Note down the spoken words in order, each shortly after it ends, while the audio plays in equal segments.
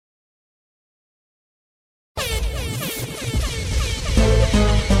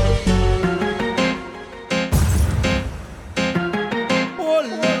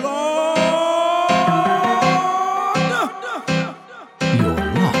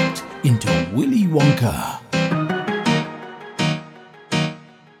Willy Wonka.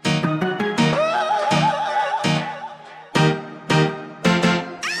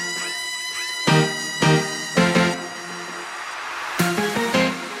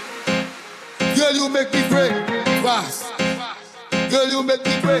 Girl, you make me break fast. Girl, you make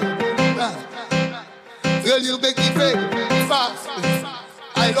me break fast. Girl, you make me break fast.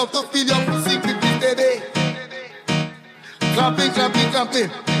 I love to feel your pussy gripping, baby. Clapping, clapping,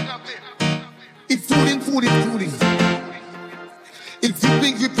 clapping. It's fooling, fooling, fooling. It's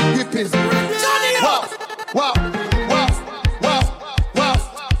gripping, gripping, gripping. Wow, wow, wow, wow, wow,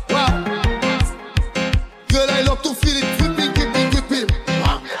 wow. Girl, I love to feel it gripping, gripping, gripping.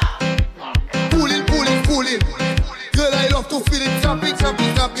 Pulling, pulling, pulling. Girl, I love to feel it clapping,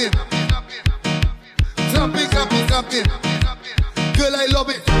 clapping, clapping. Clapping, clapping, clapping. Girl, I love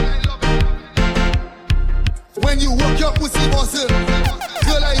it. When you work your pussy muscle.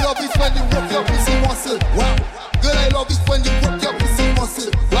 Girl, I love it when you work your pussy muscle. Wow. Girl, I love it when you work your pussy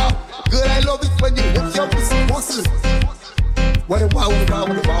muscle. Wow. Girl, I love it when you work your pussy muscle. What a wow, wow,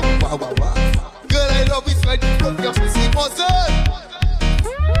 wow, wow, wow, wow. Girl, I love it when you work your pussy muscle.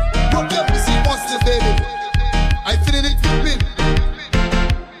 Work your pussy muscle, baby. I feeling it gripping.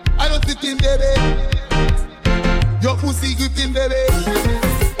 I don't fit in, baby. Your pussy gripping, baby.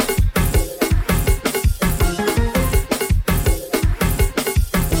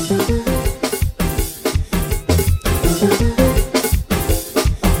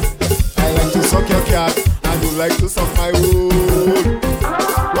 And you like to suck my wood.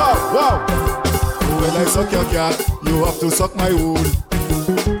 Wow, wow. When I suck your cat, you have to suck my wood.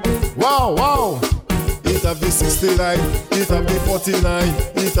 Wow, wow. It have the 69, it have the 49,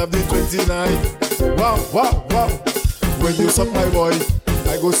 it have the 29. Wow, wow, wow. When you suck my boy,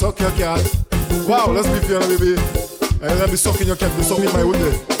 I go suck your cat. Wow, let's be fair, baby. I like be sucking your cat, you sucking my wood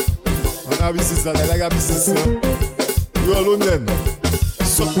then. I like a sister, I like a sister. You alone then.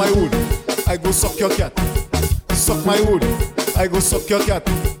 Suck my wood. I go suck your cat. Suck my wood. I go suck your cat.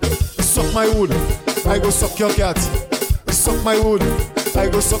 Suck my wood. I go suck your cat. Suck my wood. I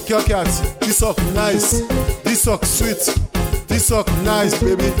go suck your cat. This suck nice. This suck sweet. This suck nice,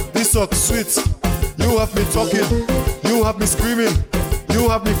 baby. This suck sweet. You have me talking. You have me screaming. You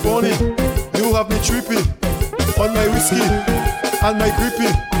have me funny. You have me trippy. On my whiskey and my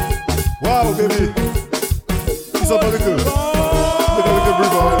creepy. Wow, baby. It's a particle. Take a little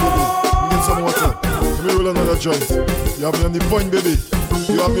breather, my baby. Some water. Let me roll another joint. You have me on the point, baby.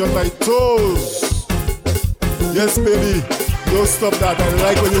 You have me on my toes. Yes, baby. Don't stop that. I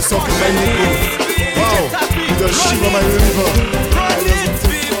like when you're sucking my nipple. Wow. You just shiver my liver.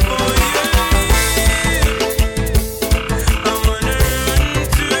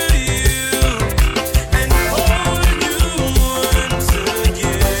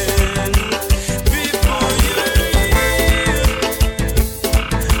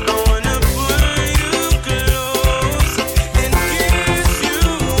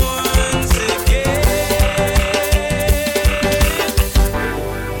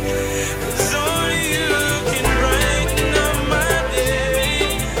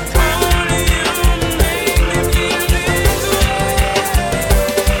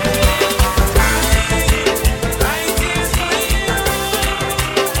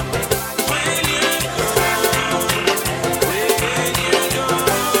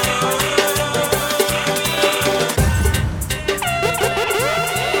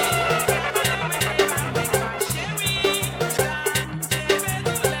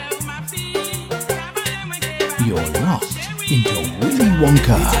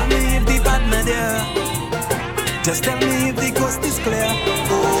 Wonka. Tell me if the partner there. Just tell me if the coast is clear.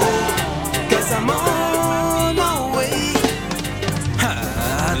 Oh, cause I'm on my way.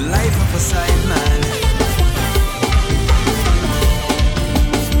 Life of a side man.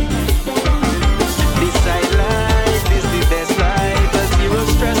 This side life is the best life. A zero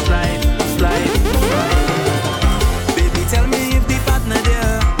stress life. Life. Baby, tell me if the partner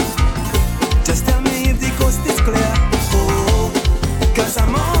there. Just tell me if the coast is clear. Cause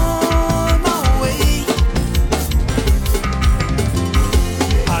I'm on my way.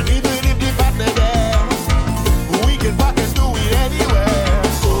 And even if the partner there, we can fucking do it anywhere.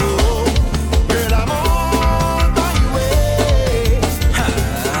 Oh,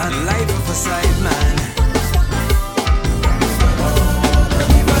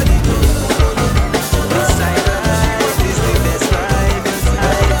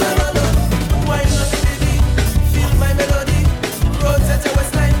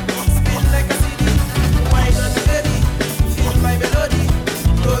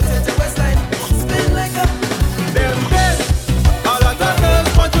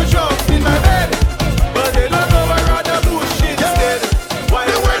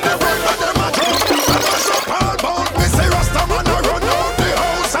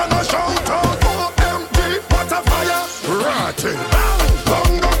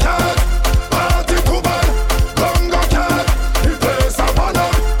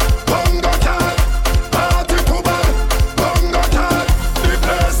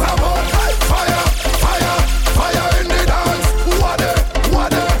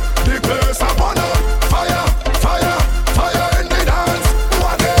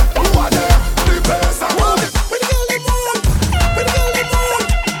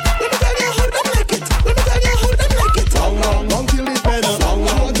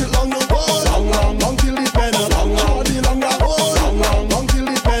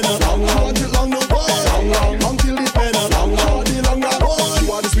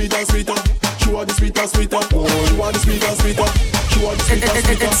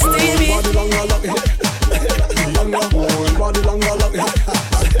 It's steamy.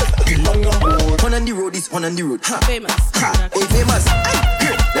 On the road is on the road. Famous. Hey, famous.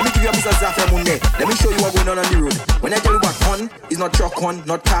 Let me give you a piece of stuff from Monday. Let me show you what's going on the road. When I tell you what horn, it's not truck horn,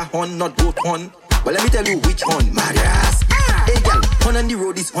 not car horn, not boat horn. But let me tell you which horn. Marias. Hey, girl. On the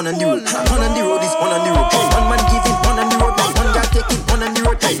road is on the road. On the road is on the road. One man giving on the road. One girl taking on the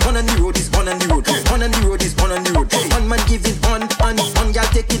road. On the road is on the road. On the road is on the road. One man giving on girl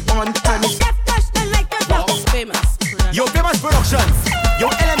taking on. Famous. Yo, Famous Productions. Yo,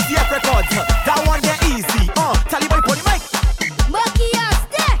 LMCF Records. That one get easy. Tell you boy, put the mic. Maquillage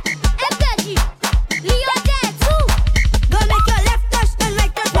there, and Benji. Leo there too. Go make your left touch, then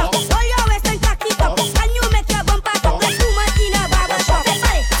right touch. All your waist and cock it up. Can you make your bumper top like woman in a barber shop?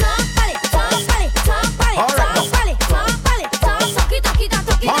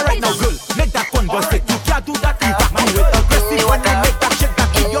 Alright now, girl, make that one bust it. You can't do that in back. You with aggressive when you make that shit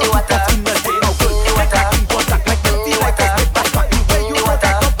back in your feet in the day. Now, girl, make that thing bust back like empty like a spit back. The way you roll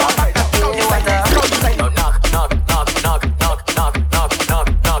that up, back.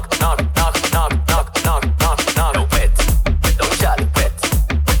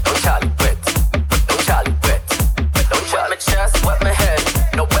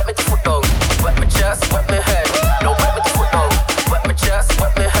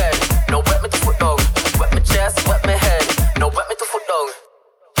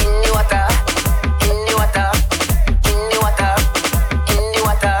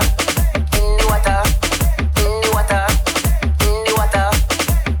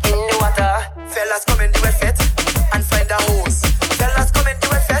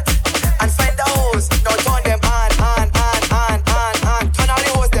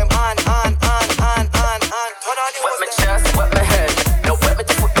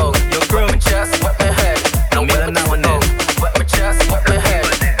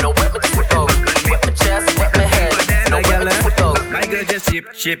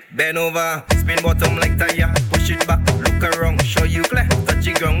 Chip, bend over, spin bottom like tire, push it back, look around, show you clear, touch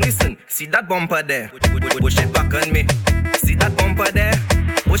the ground, listen, see that bumper there, push it back on me, see that bumper there,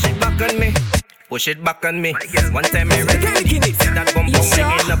 push it back on me, push it back on me, one time I ready, see that bumper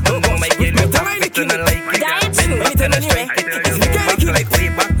hanging up on my girl, you back it and I like it, bend back and I strike it, back like way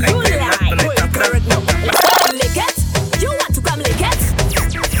back, like way back on the top right. Lick it, you want to come lick it,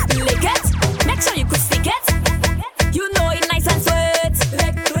 make sure you could stick it, you know it nice and sweet.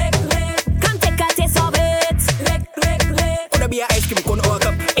 Be a ice cream cone or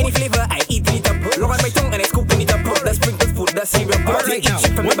cup. Any flavor, I eat it up. Look at my tongue and I scoop it up. The sprinkles food, the syrup. Right now,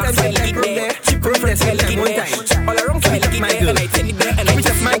 from the back side, lick it there. Chip from the side, lick it there. All around, I lick it there. And I take it there. And I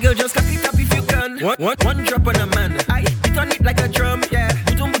just my girl, just cock it up if you can. One drop on a man. I hit on it like a drum. Yeah.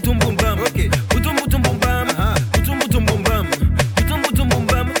 Boom boom boom bum. Okay. Boom boom boom bum. Boom boom boom bum. Boom boom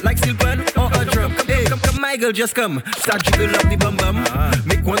bum. Like steel pan or a drum. Hey, come, my girl, just come. Start jiggle up the bum bum.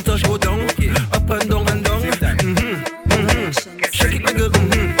 Make one touch go down. Up and down and down. Shake it, my girl,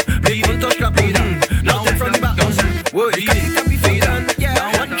 Baby, one touch, clap it down. Now take from the back, whoa, you got it up before you done.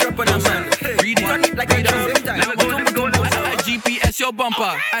 Yeah, one drop on a man. Read it on it like a drum. I GPS your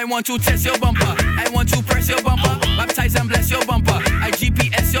bumper. I want to test your bumper. I want to press your bumper. Baptize and bless your bumper. I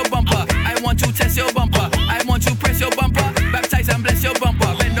GPS your bumper. I want to test your bumper. I want to press your bumper. Baptize and bless your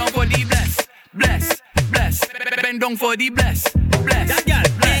bumper. Bend down for the bless. Bless. Bless. Bend down for the bless. Bless. That girl,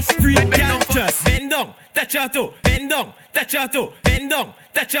 bless. Free Bend girl, down for just bend down. Touch your toe, bend down, touch your toe, bend down,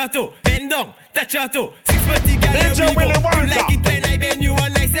 touch your toe, bend down, touch your toe. 640 girl, here we go. You like it when I bend you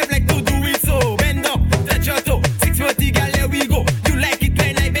and I step like to do it so. Bend down, touch your toe. 640 girl, here we go. You like it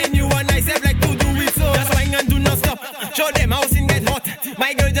when I bend you and I step like to do it so. Just swing and do not stop. Show them how things get hot.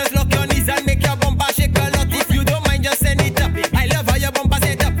 My girl, just lock your knees and make your bumper shake a lot. If you don't mind, just send it up. I love how your bumper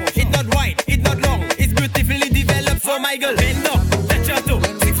set up. It's not wide, it's not long, it's beautifully developed. So my girl, bend down, touch your toe.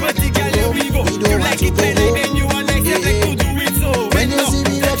 640 girl, here we go. You like it when I bend you and I step like to do it so. When you see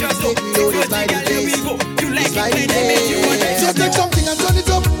me ready to take me road, it's by the place. It's by the place. So take something and turn it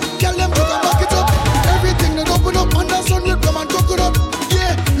up. Tell them to come back it up. Everything that open up under sun will come and cook it up.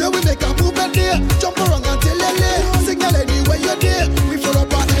 Yeah, now we make a movement there. Jump around and tell Lele. Signal anywhere you're there. We full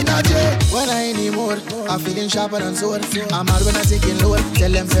up our energy. When I need more, I'm feeling sharper than sword. I'm mad when I taking load.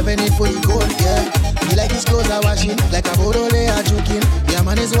 Tell them 7 8 fully gold. Yeah, me like his clothes are washing. Like a bottle they are joking. Yeah,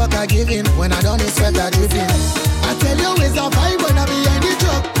 man is what I giving. When I done his sweat are dripping. I tell you it's a vibe when I behind the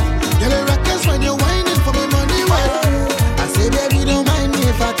truck. Get a reckless when you're whining for my money. Well, I say baby don't mind me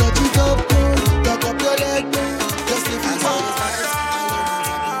if I touch it up. Tuck up your leg. Just if you want.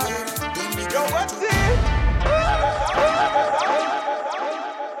 Yo, what's it?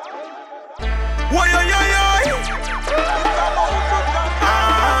 Whoa, yo, yo, yo.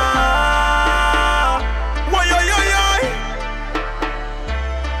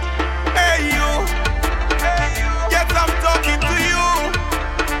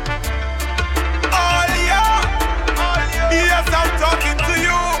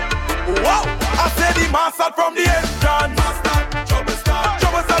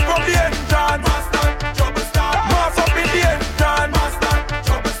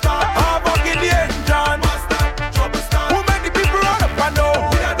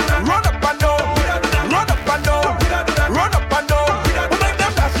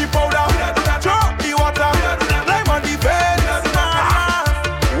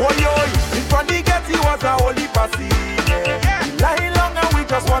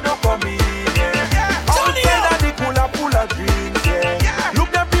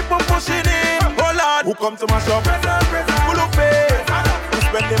 come to mash up. Full of faith, we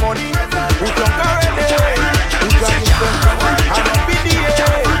spend the money. We don't carry it. We got it spent. And up in the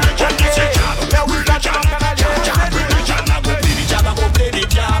air. Now we got to make a I go play the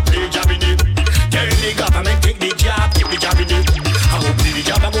job, play job in it. Tell the government take the job, keep the job in it. I go play the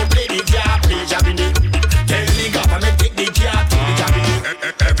job, I go play the job, play job in it. Tell the government take the job, keep the job in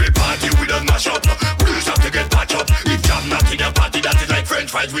it. Every party we don't mash up, we just have to get patch up. If job not in your party, that is like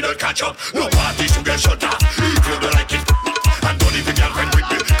French fries, we don't catch up. No party should get shut up, if you don't like it. And don't leave your girlfriend with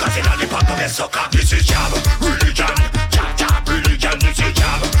me, cause in all the part of a sucker. This is job, religion, job, job, religion, this is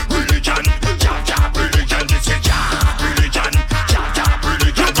job, religion, job, job, religion, this is job, religion.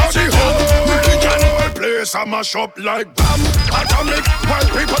 Place I mash up like bomb atomic. While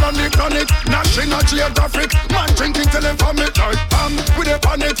people on the planet National Geographic. Man drinking till them vomit like bomb. With a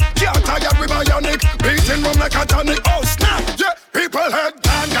panic, can't tired with bionic. Beating rum like a tonic. Oh snap, yeah. People head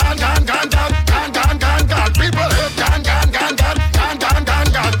gone, gone, gone, gone, gone, gone, gone, gone, gone. People head gone, gone, gone, gone, gone, gone, gone,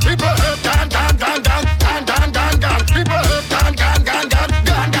 gone. People head gone, gone, gone, gone, gone, gone, gone, gone. People head gone, gone, gone, gone,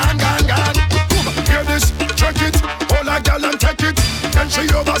 gone, gone, gone, gone. Hear this, drink it, hold a girl and take it. Then she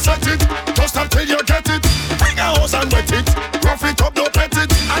overset it. Just until you get it. Bring a house and wet it. Rough it up, don't pet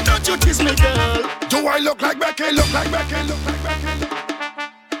it. And don't you kiss me, girl. Do I look like Becky? Look like Becky? Look like Becky?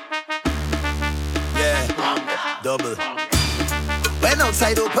 Yeah, double. When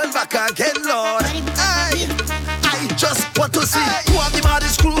outside open back again, Lord. I just want to see who have the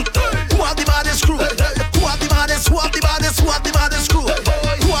maddest crew. Who have the maddest crew? Who have the maddest? Who have the maddest? Who have the maddest crew?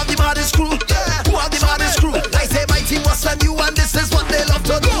 Who have the maddest crew? Who have the maddest crew? I say my team was than you, and this is what they love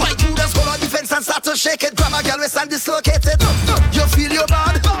to do. My crew does hold on defense and start to shake it. Grab a girl waist and dislocate it. You feel you're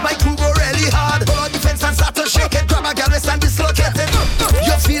bad? My crew go really hard. Hold on defense and start to shake it. Grab a girl waist and dislocate it.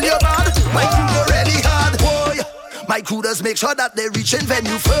 You feel you're bad? My crew go really hard. Boy, my crew does make sure that they reach in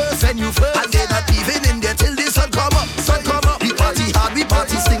venue first. And they're not leaving in there till the sun come up. We party hard, we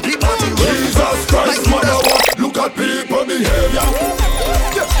party stink, we party rough. Jesus Christ, mother, look at people behavior.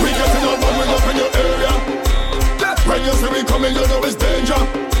 We getting on when we up in your area. When you see we coming, you know it's danger.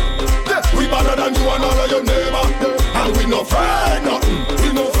 We better than you and all of your neighbor. And we no afraid nothing. We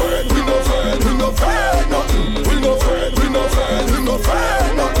no afraid, we no afraid, we no afraid nothing. We no afraid, we no afraid, we no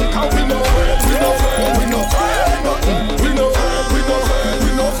afraid nothing. Cause we no afraid, we no afraid, we no afraid nothing. We no afraid, we no afraid, we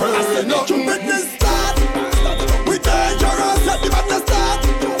no afraid nothing. Make this start. We dangerous, let the madness start.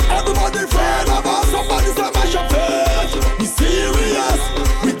 Everybody afraid of us. Somebody say mash up first. We serious,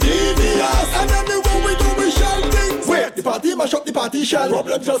 we devious. And anywhere we go we shouting. Wait, the party mash up the party shell.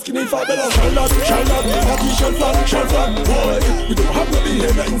 Problem just skinny for better. Shell not, the party shell flat. Boy, we don't have no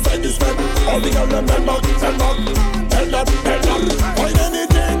behavior inside this bed. All the girls remember, tell that. Find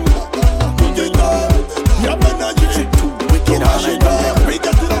anything, put it down. You have energy, we can mash it up. We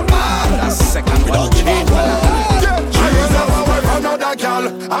get to the man. That's second one. Another girl,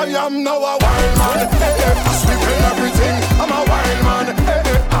 I am now a wild man. I sleep in everything, I'm a wild man.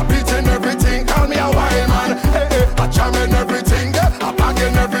 I beat in everything, call me a wild man. I jam in everything, I bag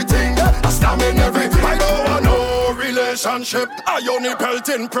in everything, I slam in everything. I don't want no relationship, I only pelt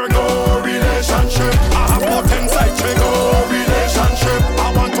in per no relationship. I have potential to no relationship.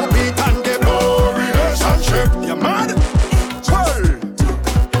 I want to beat and get no relationship. You mad? Well,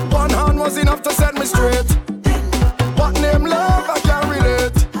 one hand was enough to set me straight. What name love, I can't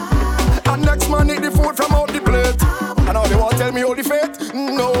relate. And next man need the food from out the plate. And all they want tell me all the faith.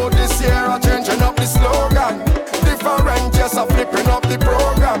 No, this year I'm changing up the slogan. Different, yes, I'm flipping up the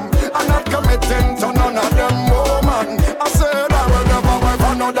program. I'm not committing to none of them woman. I said I will never wife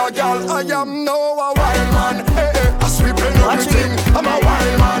another girl. I am no a wild man. I sweep in everything, I'm a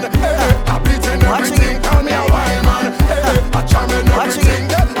wild man. I beat in everything, call me a wild man. I jam in everything,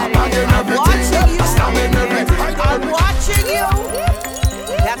 I bang in everything, I slam in everything. I'm watching you.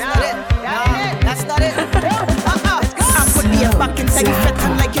 That's not it. No, that's not it. I put me back inside you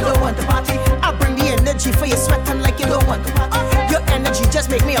sweating like you don't want the party. I bring the energy for you sweating like you don't want the party. Your energy just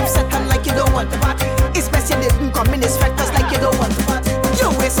make me upset and like you don't want the party. It's best you didn't come in this factors like you don't want the party.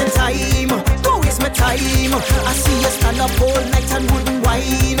 You're wasting time. Don't waste my time. I see you stand up all night and wouldn't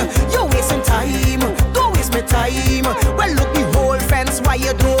whine. You're wasting time. Don't waste my time. Well, look the whole fence why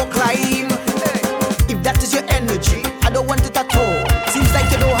you don't climb. If that is your energy, I don't want it at all. Seems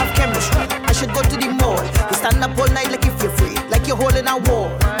like you don't have chemistry. I should go to the mall. You stand up all night like if you're free, like you're holding a wall.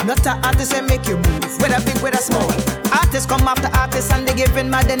 Not an artist and make you move, whether big, whether small. Artists come after artists and they giving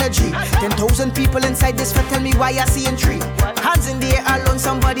mad energy. 10,000 people inside this flat, tell me why I seeing three. Hands in the air alone,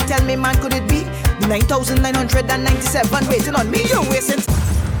 somebody tell me, man, could it be? The 9,997 waiting on me, you're wasting.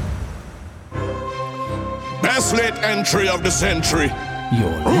 Best late entry of the century. You're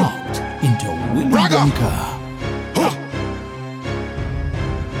locked into Willy Wonka.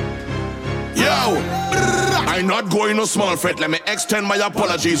 Yo! I'm not going no small fret. Let me extend my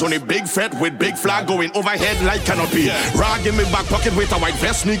apologies. Only big fret with big flag going overhead like canopy. Rag in me back pocket with a white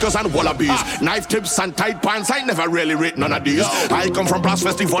vest, sneakers and wallabies. Knife tips and tight pants. I never really rate none of these. I come from brass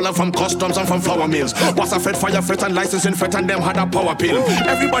festival and from customs and from flour mills. Was a fed fire fret and licensing fret and them had a power pill.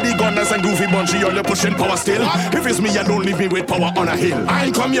 Everybody gunners and goofy bunchy, all you pushing power still. If it's me alone, leave me with power on a hill. I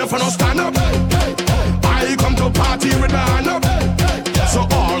ain't come here for no stand up. I come to party with my hand up. So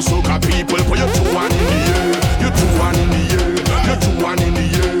all soca people, put your 2-1 in the air. You 2-1 in the air. You 2-1 in the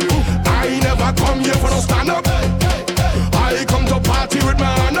air. I never come here for no stand up. I come to party with my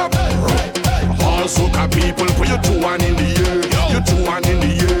hand up. All soca people, put your 2-1 in the air. You 2-1 in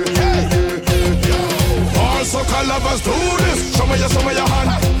the air. All soca lovers do this. Show me your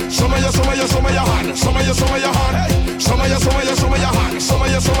hand. Show me your hand. Show me your hand. Show me your hand. Show me your hand. Show me your hand.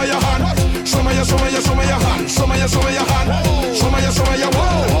 Show me your hand. Show me your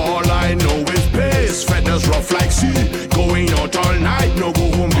hand. All I know is bass, feathers rough like sea. Going out all night, no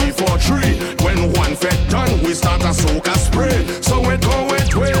go home before 3. When one fed done, we start a soca spray. So we go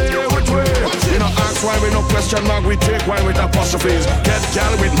with way. You know, ask why we no question mark, we take why with apostrophes. Get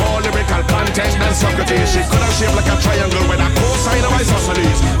gal with more lyrical content than Socrates. She could have shaped like a triangle with a cosine of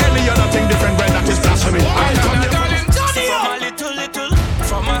isosceles. Any other thing different when that is blasphemy. I come here from a little,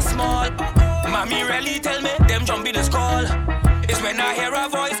 from a small. Mommy really tell me, them jump in the skull. It's when I hear a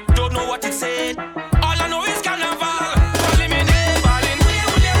voice, don't know what it's saying. All I know is carnival. Calling me name, balling.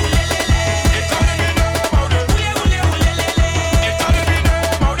 It calling me name about it. It calling me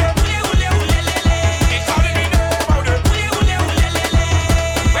name about it. It calling me name about it.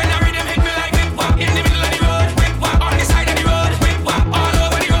 When I read them hit me like whip whop in the middle of the road, whip whop on the side of the road, whip whop all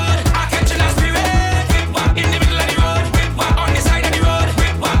over the road. I catch in a spirit, whip whop in the middle of the road, whip whop on the side of the road,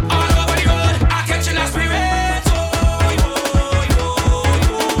 whip whop all over the road. I catch in a spirit.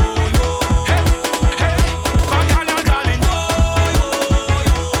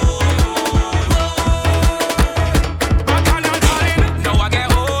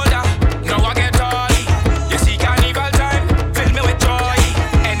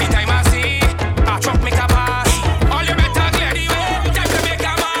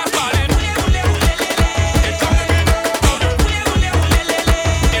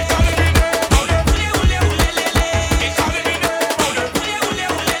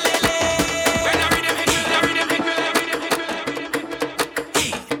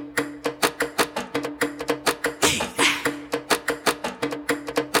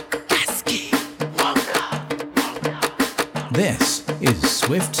 This is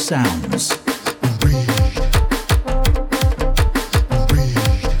Swift Sounds.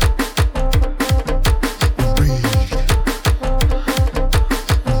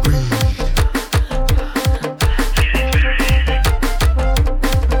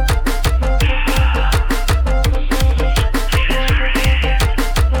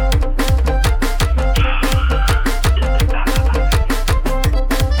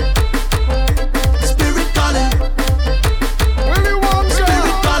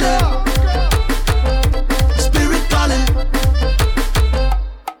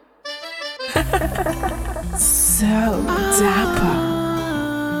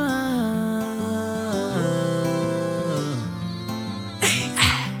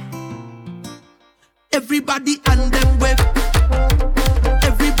 Everybody and them wave.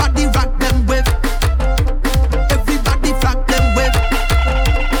 Everybody rock them wave. Everybody flock them wave.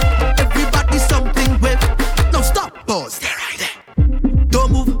 Everybody something wave. Now stop, pause. Stay right there.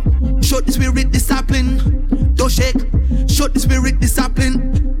 Don't move. Show the spirit discipline. Don't shake. Show the spirit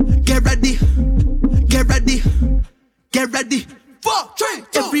discipline. Get ready. Get ready. Get ready. 4, 3,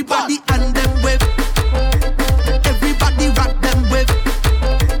 2, everybody 1. And them wave. Everybody rock them wave.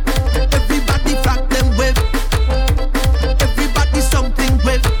 Everybody flock them wave. Everybody something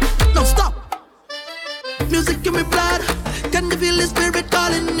wave. Now stop. Music in my blood. Can you feel the spirit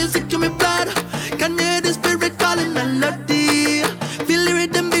calling? Music in my blood. Can you hear the spirit calling? Melody. Feel the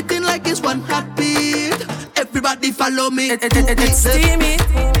rhythm beating like it's one heartbeat. Everybody follow me. It's steamy.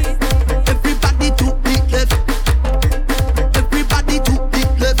 Everybody to the left. Everybody to the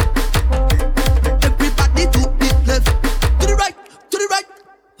left. Everybody to the left. To the right. To the right.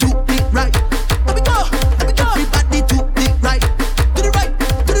 To the right. Let me go. Let me go. Everybody to the right. To the right.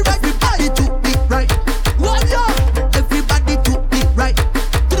 To the right. Everybody to the right. One more. Everybody to the right.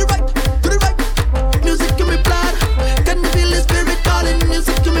 To the right. To the right. Music in my blood. Can you feel the spirit calling?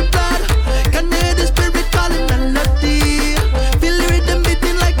 Music in my blood. Can you hear the spirit calling? Melody. Feel the rhythm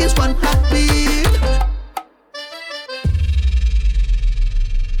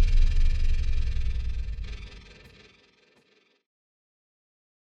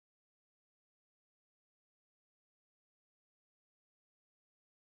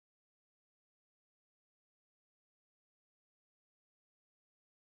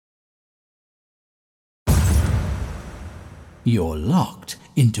You're locked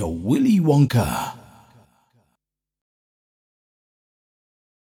into Willy Wonka.